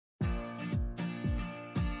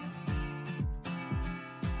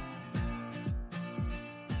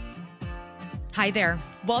Hi there.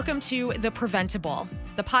 Welcome to The Preventable,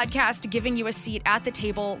 the podcast giving you a seat at the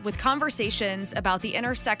table with conversations about the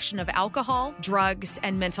intersection of alcohol, drugs,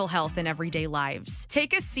 and mental health in everyday lives.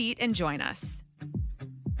 Take a seat and join us.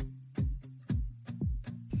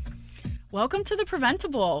 Welcome to The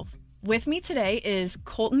Preventable. With me today is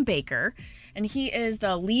Colton Baker, and he is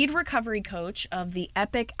the lead recovery coach of the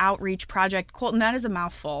EPICC Outreach Project. Colton, that is a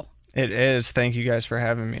mouthful. It is. Thank you guys for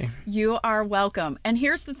having me. You are welcome. And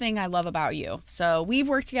here's the thing I love about you. So we've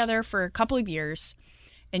worked together for a couple of years,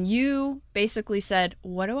 and you basically said,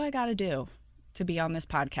 what do I got to do to be on this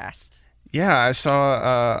podcast? Yeah, I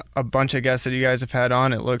saw a bunch of guests that you guys have had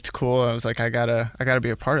on. It looked cool. I was like, I gotta be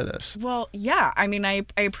a part of this. Well, yeah. I mean, I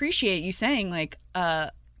appreciate you saying, like,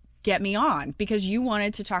 get me on, because you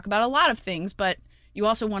wanted to talk about a lot of things, but you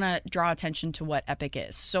also want to draw attention to what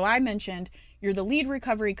EPICC is. So I mentioned you're the lead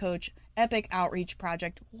recovery coach, EPICC Outreach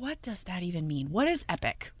Project. What does that even mean? What is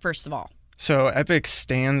EPICC, first of all? So EPICC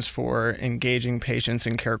stands for Engaging Patients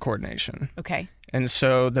in Care Coordination. Okay. And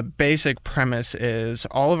so the basic premise is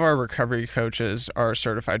all of our recovery coaches are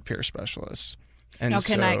certified peer specialists. And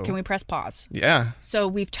now, can we press pause? Yeah. So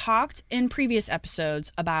we've talked in previous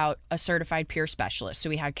episodes about a certified peer specialist. So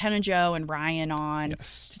we had Ken and Joe and Ryan on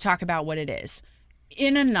to talk about what it is.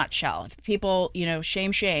 In a nutshell, if people,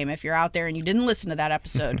 shame, if you're out there and you didn't listen to that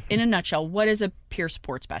episode, in a nutshell, what is a peer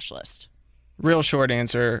support specialist? Real short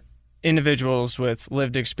answer, individuals with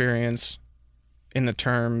lived experience in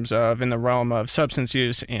the realm of substance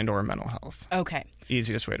use and or mental health. Okay.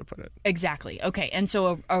 Easiest way to put it. Exactly. Okay. And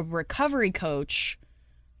so a recovery coach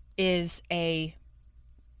is a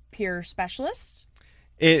peer specialist?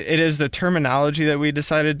 It is the terminology that we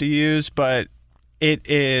decided to use, but it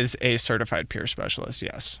is a certified peer specialist,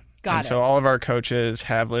 yes. Got it. So all of our coaches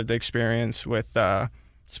have lived experience with,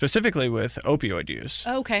 specifically with opioid use.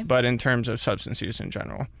 Okay. But in terms of substance use in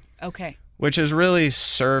general. Okay. Which has really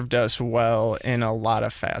served us well in a lot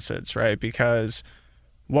of facets, right? Because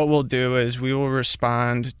what we'll do is we will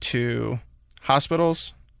respond to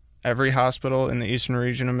hospitals, every hospital in the eastern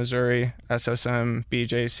region of Missouri, SSM,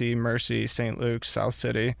 BJC, Mercy, St. Luke's, South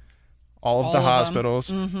City, all of the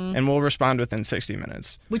hospitals, and we'll respond within 60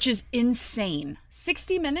 minutes. Which is insane.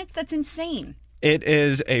 60 minutes? That's insane. It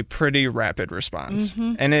is a pretty rapid response.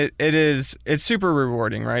 And it's super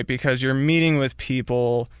rewarding, right? Because you're meeting with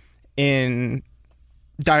people in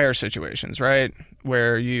dire situations, right?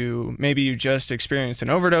 Where maybe you just experienced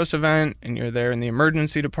an overdose event and you're there in the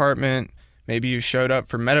emergency department. Maybe you showed up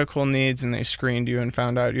for medical needs and they screened you and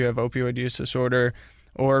found out you have opioid use disorder.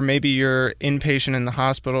 Or maybe you're inpatient in the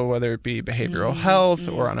hospital, whether it be behavioral health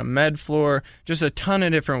or on a med floor, just a ton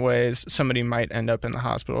of different ways somebody might end up in the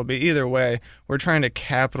hospital. But either way, we're trying to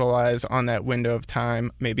capitalize on that window of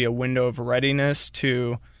time, maybe a window of readiness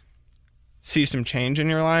to see some change in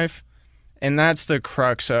your life. And that's the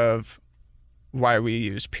crux of why we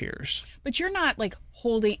use peers. But you're not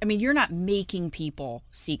you're not making people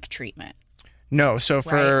seek treatment. No, so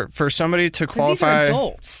for somebody to qualify... These are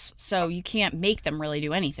adults, so you can't make them really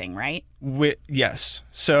do anything, right? Yes.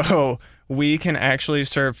 So we can actually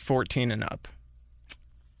serve 14 and up.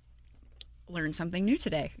 Learned something new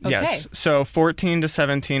today. Okay. Yes. So 14 to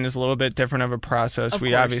 17 is a little bit different of a process.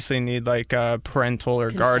 We obviously need like a parental or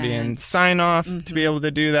guardian sign-off to be able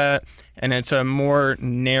to do that. And it's a more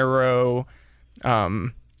narrow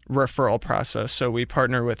referral process. So we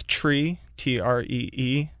partner with TREE,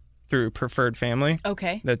 TREE, through Preferred Family.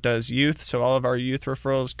 Okay. That does youth. So all of our youth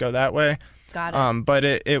referrals go that way. Got it. But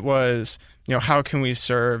it was, how can we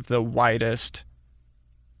serve the widest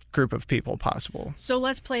group of people possible? So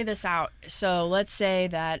let's play this out. So let's say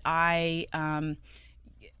that I am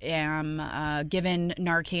given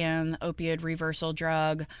Narcan, opioid reversal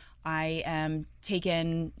drug. I am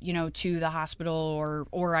taken, to the hospital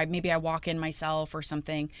or maybe I walk in myself or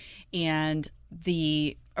something, and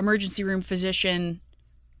the emergency room physician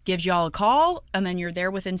gives y'all a call, and then you're there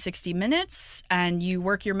within 60 minutes and you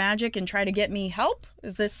work your magic and try to get me help?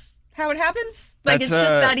 Is this how it happens? It's just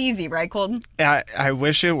that easy, right, Colton? I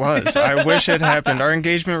wish it was. I wish it happened. Our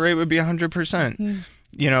engagement rate would be 100%.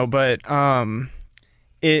 But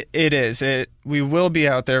it is. We will be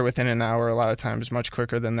out there within an hour, a lot of times much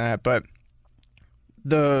quicker than that. But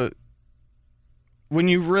when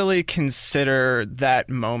you really consider that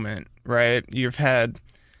moment, right? You've had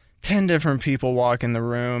 10 different people walk in the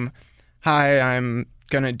room. Hi, I'm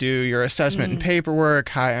going to do your assessment and paperwork.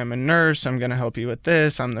 Hi, I'm a nurse. I'm going to help you with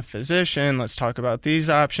this. I'm the physician. Let's talk about these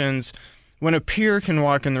options. When a peer can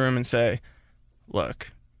walk in the room and say,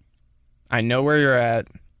 look, I know where you're at.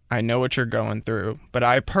 I know what you're going through, but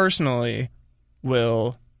I personally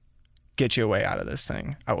will get you a way out of this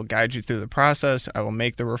thing. I will guide you through the process. I will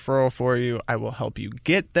make the referral for you. I will help you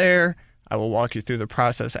get there. I will walk you through the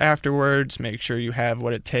process afterwards, make sure you have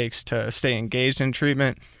what it takes to stay engaged in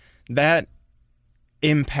treatment. That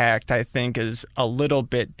impact, I think, is a little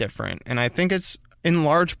bit different. And I think it's in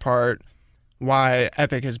large part why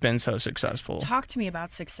EPICC has been so successful. Talk to me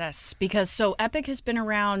about success, because so EPICC has been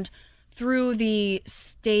around through the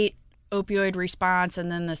state opioid response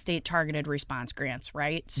and then the state targeted response grants,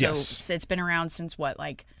 right? So yes. It's been around since what,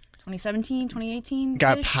 like 2017, 2018?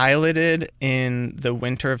 Got piloted in the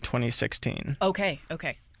winter of 2016. Okay.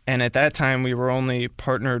 And at that time, we were only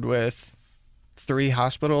partnered with 3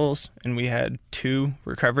 hospitals, and we had 2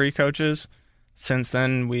 recovery coaches. Since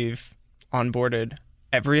then, we've onboarded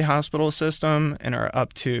every hospital system and are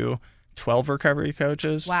up to 12 recovery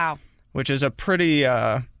coaches. Wow. Which is a pretty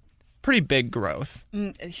big growth.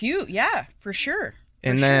 Huge, yeah, for sure.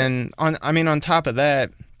 And then, on top of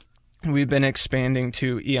that, we've been expanding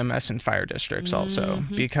to EMS and fire districts also,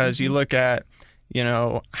 because you look at,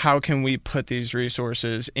 how can we put these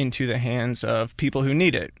resources into the hands of people who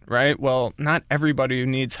need it, right? Well, not everybody who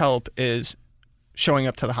needs help is showing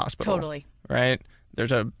up to the hospital. Totally. Right?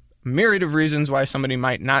 There's a myriad of reasons why somebody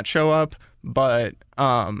might not show up, but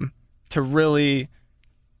to really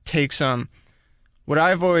take some... What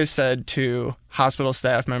I've always said to hospital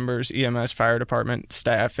staff members, EMS, fire department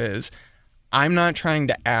staff is, I'm not trying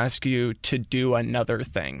to ask you to do another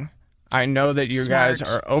thing. I know that you guys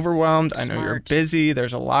are overwhelmed. I know you're busy.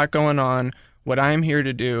 There's a lot going on. What I'm here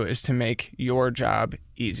to do is to make your job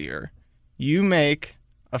easier. You make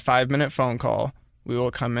a 5-minute phone call. We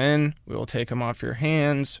will come in. We will take them off your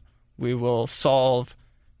hands. We will solve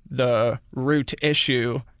the root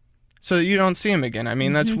issue so that you don't see them again. I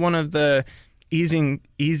mean, that's one of the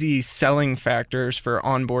easy selling factors for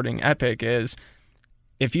onboarding EPICC is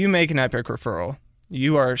if you make an EPICC referral,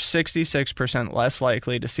 you are 66% less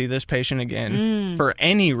likely to see this patient again for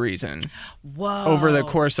any reason over the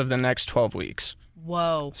course of the next 12 weeks.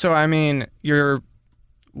 Whoa. So, I mean, you're,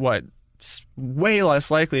 way less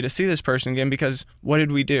likely to see this person again because what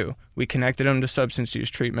did we do? We connected them to substance use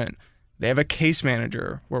treatment. They have a case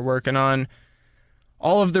manager. We're working on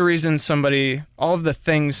all of the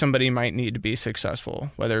things somebody might need to be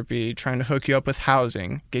successful, whether it be trying to hook you up with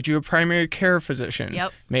housing, get you a primary care physician,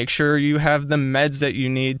 make sure you have the meds that you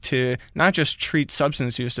need to not just treat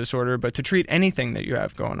substance use disorder, but to treat anything that you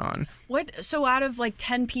have going on. So out of like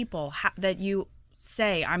 10 people that you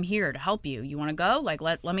say, I'm here to help you, you want to go? Like,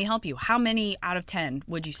 let me help you. How many out of 10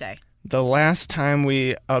 would you say? The last time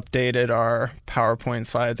we updated our PowerPoint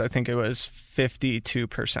slides, I think it was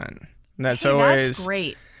 52%. That's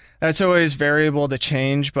great. That's always variable to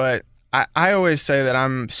change, but I always say that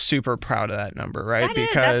I'm super proud of that number, right?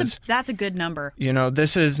 That's a good number.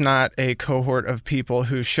 This is not a cohort of people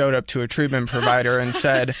who showed up to a treatment provider and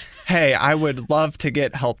said, hey, I would love to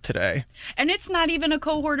get help today. And it's not even a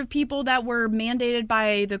cohort of people that were mandated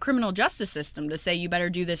by the criminal justice system to say you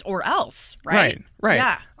better do this or else, right? Right.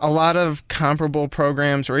 Yeah. A lot of comparable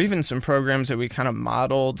programs, or even some programs that we kind of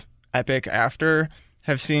modeled EPICC after,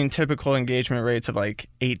 have seen typical engagement rates of like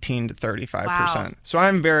 18 to 35%. Wow. So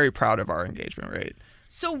I'm very proud of our engagement rate.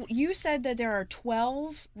 So you said that there are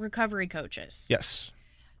 12 recovery coaches. Yes.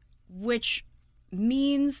 Which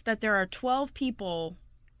means that there are 12 people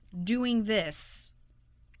doing this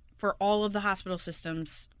for all of the hospital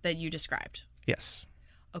systems that you described. Yes.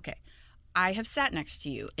 Okay. I have sat next to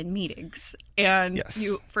you in meetings, and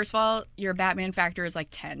you, first of all, your Batman factor is like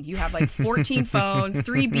 10. You have like 14 phones,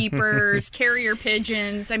 3 beepers, carrier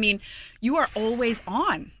pigeons. I mean, you are always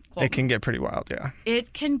on. Colton. It can get pretty wild, yeah.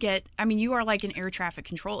 It can get, you are like an air traffic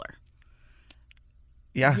controller.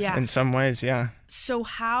 Yeah, in some ways, yeah. So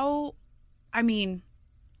how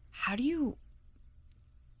do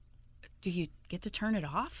you get to turn it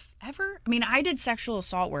off ever? I did sexual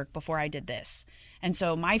assault work before I did this. And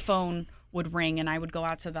so my phone would ring and I would go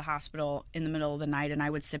out to the hospital in the middle of the night and I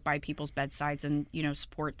would sit by people's bedsides and,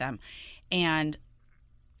 support them. And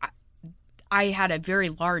I had a very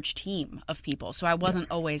large team of people, so I wasn't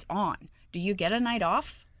always on. Do you get a night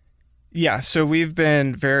off? Yeah, so we've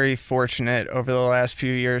been very fortunate over the last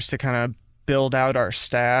few years to kind of build out our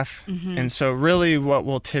staff. And so really what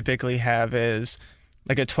we'll typically have is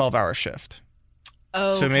like a 12-hour shift.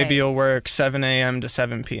 Okay. So maybe you'll work 7 a.m. to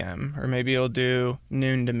 7 p.m. or maybe you'll do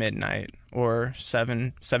noon to midnight or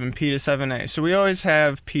 7 p to 7 a. So we always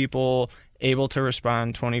have people able to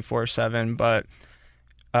respond 24/7. But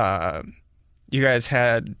you guys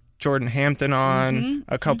had Jordan Hampton on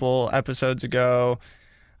a couple episodes ago.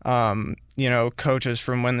 Coaches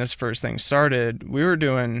from when this first thing started, we were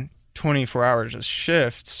doing 24 hours of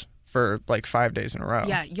shifts for like 5 days in a row.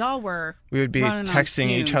 Yeah, y'all were. We would be texting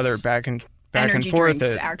each other back and energy forth.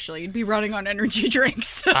 Drinks, actually, you'd be running on energy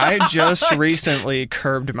drinks. I just recently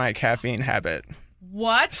curbed my caffeine habit.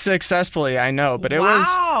 What? Successfully, I know, but it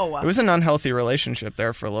was an unhealthy relationship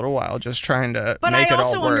there for a little while, just trying to make it all work. But I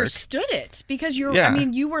also understood it because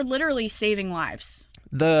you were literally saving lives.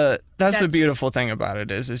 That's the beautiful thing about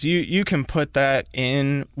it is you can put that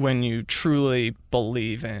in when you truly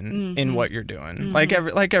believe in what you're doing, like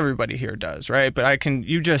everybody here does, right? But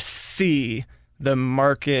you just see the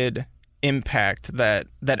marked impact that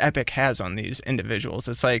EPICC has on these individuals.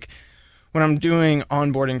 It's like when I'm doing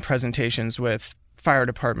onboarding presentations with fire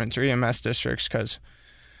departments or EMS districts, because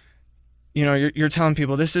you're telling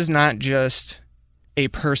people this is not just a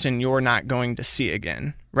person you're not going to see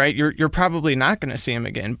again, right? You're probably not going to see them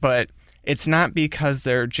again, but it's not because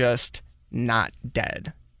they're just not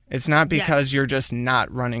dead. It's not because you're just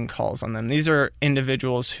not running calls on them. These are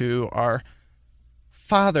individuals who are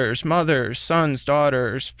fathers, mothers, sons,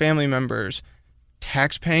 daughters, family members,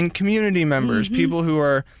 tax-paying community members, people who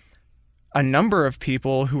are a number of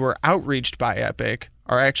people who were outreached by EPICC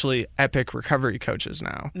are actually EPICC recovery coaches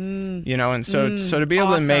now. And so to be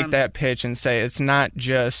able to make that pitch and say it's not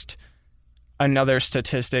just another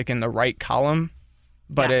statistic in the right column,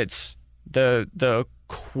 but it's the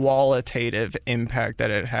qualitative impact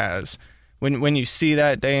that it has. When you see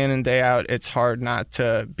that day in and day out, it's hard not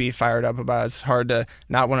to be fired up about it. It's hard to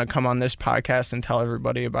not want to come on this podcast and tell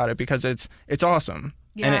everybody about it because it's awesome.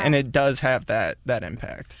 Yeah. And it does have that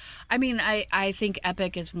impact. I mean, I think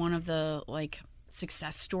EPICC is one of the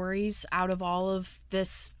success stories out of all of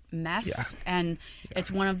this mess. Yeah. And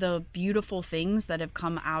it's one of the beautiful things that have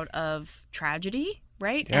come out of tragedy,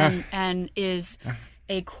 right? Yeah. And is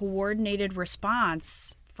a coordinated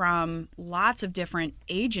response from lots of different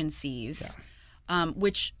agencies,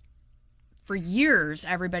 which for years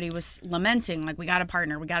everybody was lamenting, like, we got to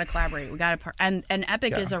partner, we got to collaborate, we got to and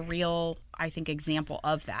EPICC is a real, I think, example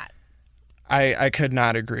of that. I could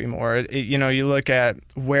not agree more. You look at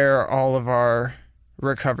where all of our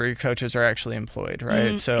recovery coaches are actually employed,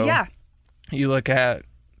 right? So you look at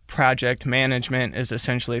project management is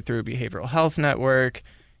essentially through Behavioral Health Network.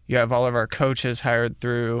 You have all of our coaches hired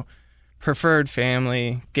through Preferred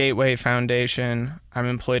Family, Gateway Foundation. I'm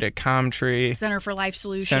employed at ComTree. Center for Life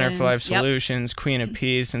Solutions, Queen of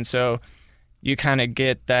Peace. And so you kind of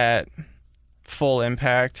get that full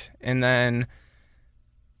impact. And then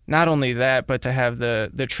not only that, but to have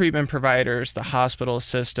the treatment providers, the hospital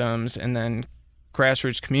systems, and then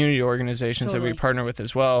grassroots community organizations that we partner with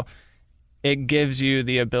as well, it gives you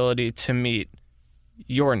the ability to meet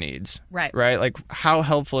your needs. Right? Like, how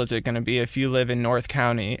helpful is it going to be if you live in North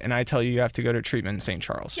County and I tell you have to go to treatment in St.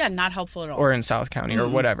 Charles? Yeah, not helpful at all. Or in South County or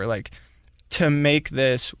whatever. Like, to make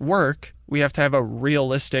this work, we have to have a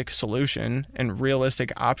realistic solution and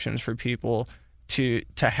realistic options for people to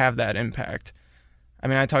have that impact. I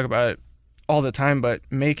mean, I talk about it all the time, but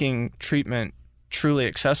making treatment truly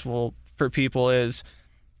accessible for people is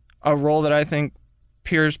a role that I think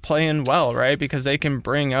peers play in well, right? Because they can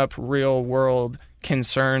bring up real world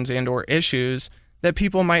concerns and or issues that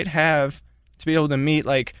people might have to be able to meet.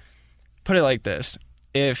 Like, put it like this.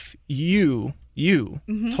 If you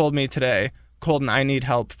told me today, Colton, I need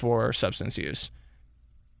help for substance use,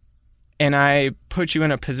 and I put you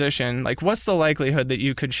in a position, like, what's the likelihood that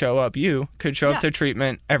you could show up? You could show up to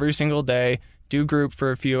treatment every single day, do group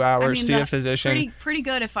for a few hours, see a physician. Pretty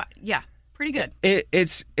good pretty good.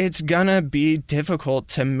 It's gonna be difficult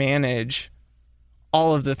to manage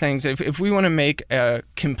all of the things. If we want to make a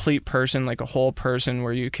complete person, like a whole person,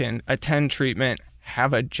 where you can attend treatment,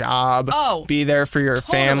 have a job, be there for your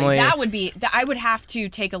family. I would have to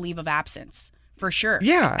take a leave of absence for sure.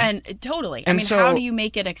 Yeah. And totally. I mean, how do you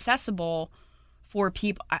make it accessible for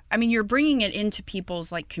people? I mean, you're bringing it into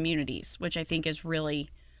people's communities, which I think is really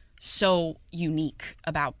so unique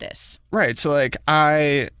about this. Right. So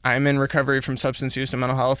I'm in recovery from substance use and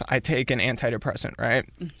mental health. I take an antidepressant, right?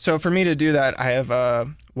 So for me to do that, I have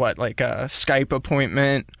a Skype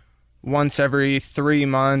appointment once every 3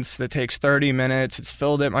 months that takes 30 minutes. It's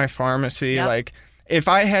filled at my pharmacy. Yep. Like, if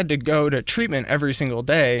I had to go to treatment every single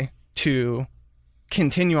day to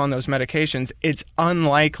continue on those medications, it's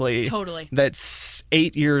unlikely that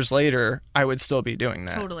 8 years later I would still be doing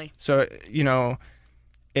that. Totally. So,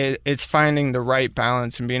 it's finding the right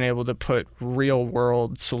balance and being able to put real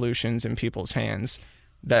world solutions in people's hands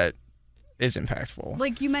that is impactful.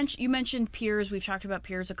 Like you mentioned peers. We've talked about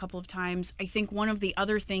peers a couple of times. I think one of the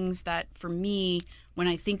other things that, for me, when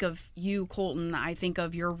I think of you, Colton, I think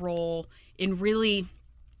of your role in really,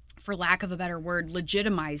 for lack of a better word,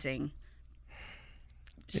 legitimizing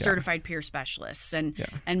certified peer specialists and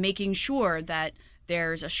making sure that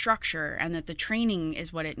there's a structure and that the training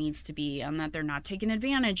is what it needs to be and that they're not taken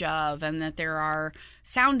advantage of and that there are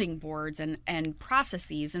sounding boards and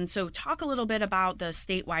processes. And so talk a little bit about the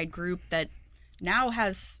statewide group that now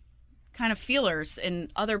has kind of feelers in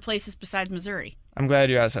other places besides Missouri. I'm glad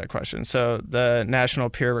you asked that question. So the National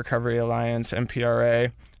Peer Recovery Alliance,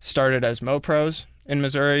 NPRA, started as MoPros in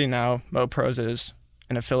Missouri. Now MoPros is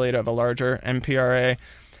an affiliate of a larger NPRA.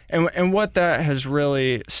 And what that has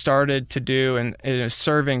really started to do and is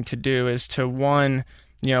serving to do is to, one,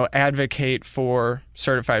 advocate for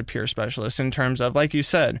certified peer specialists in terms of, like you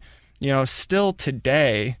said, still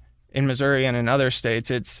today in Missouri and in other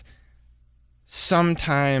states, it's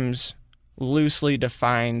sometimes loosely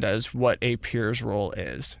defined as what a peer's role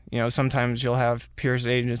is. Sometimes you'll have peers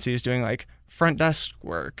at agencies doing like front desk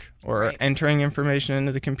work or entering information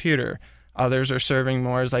into the computer. Others are serving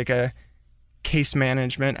more as like a case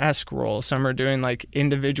management-esque role. Some are doing like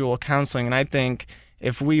individual counseling. And I think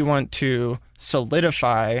if we want to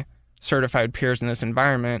solidify certified peers in this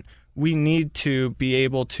environment, we need to be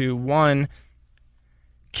able to, one,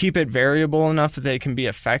 keep it variable enough that they can be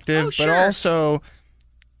effective, but also,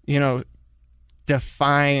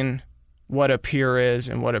 define what a peer is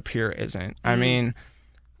and what a peer isn't. I mean,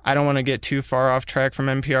 I don't want to get too far off track from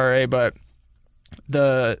NPRA, but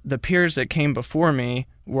the peers that came before me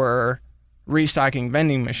were restocking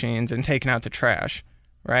vending machines and taking out the trash,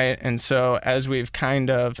 right? And so as we've kind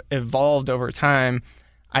of evolved over time,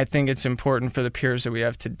 I think it's important for the peers that we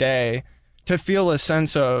have today to feel a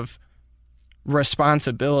sense of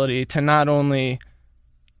responsibility to not only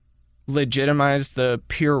legitimize the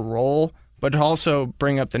peer role, but also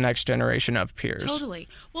bring up the next generation of peers. Totally.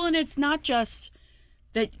 Well, and it's not just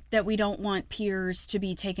that we don't want peers to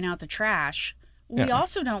be taking out the trash. We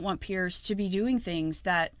also don't want peers to be doing things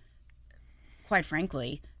that, quite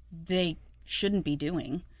frankly, they shouldn't be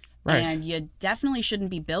doing. Right. And you definitely shouldn't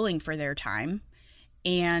be billing for their time.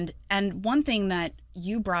 And one thing that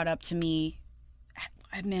you brought up to me,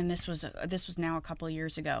 man, this was now a couple of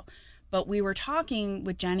years ago, but we were talking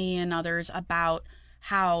with Jenny and others about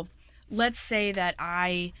how, let's say that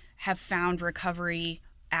I have found recovery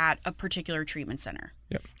at a particular treatment center.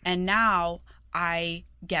 Yep. And now I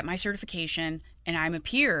get my certification and I'm a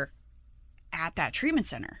peer at that treatment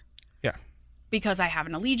center. Yeah. Because I have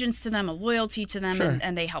an allegiance to them, a loyalty to them,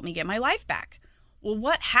 and they help me get my life back. Well,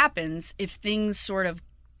 what happens if things sort of,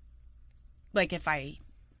 like if I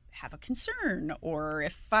have a concern or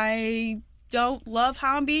if I don't love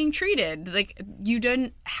how I'm being treated? Like, you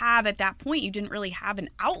didn't have, at that point, you didn't really have an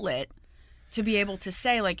outlet to be able to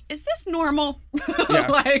say, like, is this normal?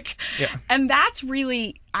 And that's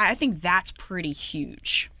really, I think that's pretty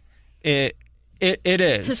huge. It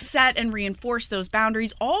is. To set and reinforce those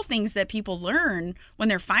boundaries, all things that people learn when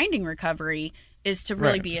they're finding recovery, is to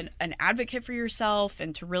really be an advocate for yourself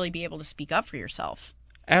and to really be able to speak up for yourself.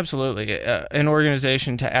 Absolutely. An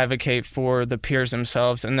organization to advocate for the peers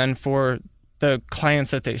themselves and then for the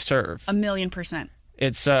clients that they serve. 1,000,000%.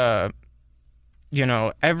 It's,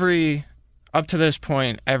 up to this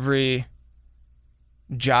point, every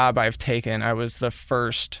job I've taken, I was the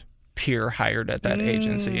first peer hired at that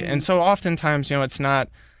agency. And so oftentimes, it's not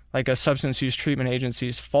like a substance use treatment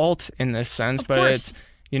agency's fault in this sense, but it's,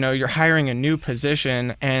 you're hiring a new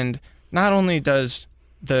position, and not only does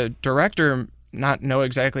the director not know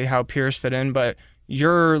exactly how peers fit in, but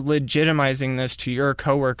you're legitimizing this to your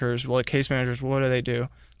coworkers. Well, case managers, well, what do they do?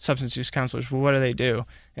 Substance use counselors, well, what do they do?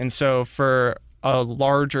 And so for a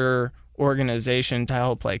larger organization to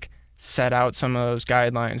help like set out some of those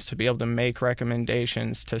guidelines, to be able to make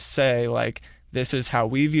recommendations, to say like, this is how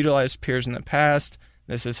we've utilized peers in the past,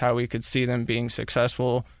 this is how we could see them being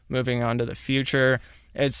successful moving on to the future.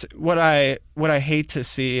 It's what I hate to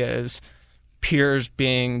see is peers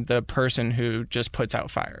being the person who just puts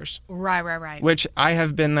out fires. Right. Which I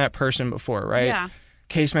have been that person before, right? Yeah.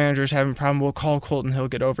 Case managers having a problem, we'll call Colton, he'll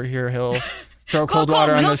get over here, he'll throw cold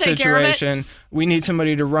water on the situation. We need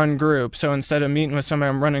somebody to run group. So instead of meeting with somebody,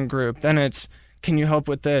 I'm running group. Then it's, can you help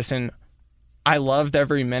with this? And I loved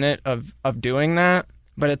every minute of doing that.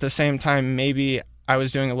 But at the same time, maybe I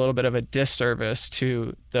was doing a little bit of a disservice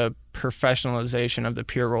to the professionalization of the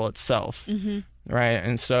peer role itself. Right.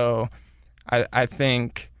 And so I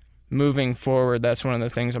think moving forward, that's one of the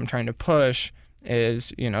things I'm trying to push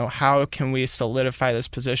is, how can we solidify this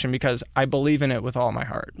position? Because I believe in it with all my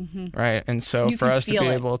heart, right? And so for us to be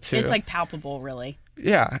able to... It's like palpable, really.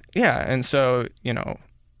 Yeah. And so,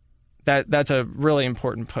 that's a really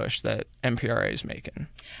important push that NPRA is making.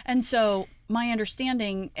 And so my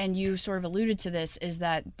understanding, and you sort of alluded to this, is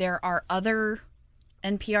that there are other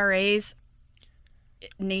NPRAs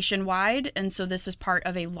nationwide, and so this is part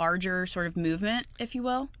of a larger sort of movement, if you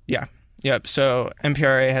will? Yeah. Yep. So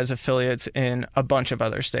MPRA has affiliates in a bunch of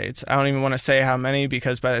other states. I don't even want to say how many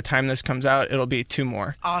because by the time this comes out, it'll be 2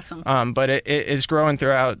 more. Awesome. But it is growing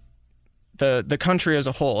throughout the country as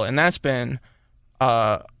a whole, and that's been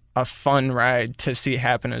a fun ride to see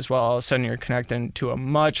happen as well. All of a sudden, you're connecting to a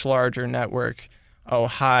much larger network.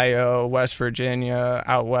 Ohio, West Virginia,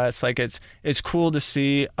 out west. Like it's cool to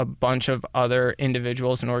see a bunch of other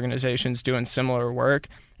individuals and organizations doing similar work.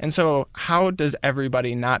 And so how does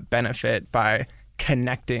everybody not benefit by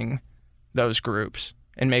connecting those groups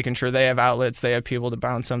and making sure they have outlets, they have people to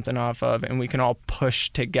bounce something off of, and we can all push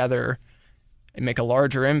together and make a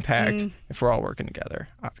larger impact if we're all working together,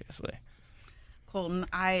 obviously. Colton,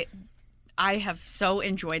 I have so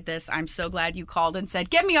enjoyed this. I'm so glad you called and said,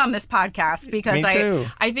 get me on this podcast, because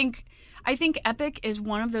I think EPICC is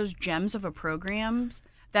one of those gems of a programs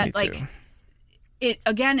that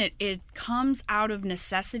it comes out of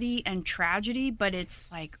necessity and tragedy, but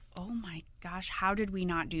it's like, oh my gosh, how did we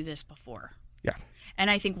not do this before? Yeah. And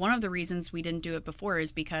I think one of the reasons we didn't do it before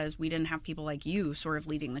is because we didn't have people like you sort of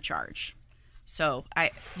leading the charge. So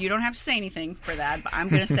you don't have to say anything for that, but I'm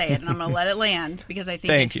going to say it, and I'm going to let it land because I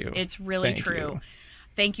think it's really true.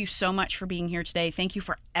 Thank you so much for being here today. Thank you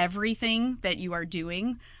for everything that you are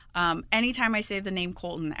doing. Anytime I say the name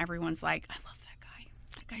Colton, everyone's like, I love that guy.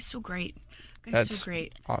 That guy's so great. That's so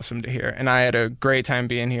great. Awesome to hear. And I had a great time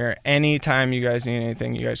being here. Anytime you guys need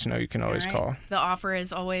anything, you guys know you can always call. The offer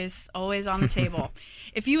is always on the table.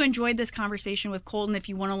 If you enjoyed this conversation with Colton, if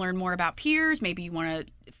you want to learn more about peers, maybe you want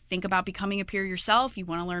to think about becoming a peer yourself, you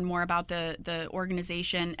want to learn more about the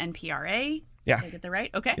organization NPRA. Yeah. Did I get that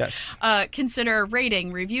right? Okay. Yes. Consider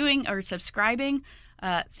rating, reviewing, or subscribing.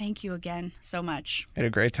 Thank you again so much. Had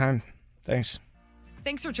a great time. Thanks.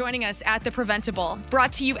 Thanks for joining us at The Preventable,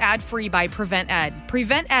 brought to you ad-free by Prevent+Ed.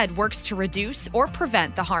 Prevent+Ed works to reduce or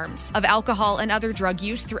prevent the harms of alcohol and other drug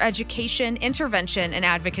use through education, intervention, and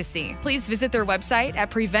advocacy. Please visit their website at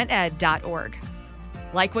prevented.org.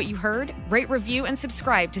 Like what you heard? Rate, review, and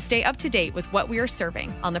subscribe to stay up to date with what we are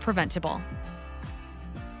serving on The Preventable.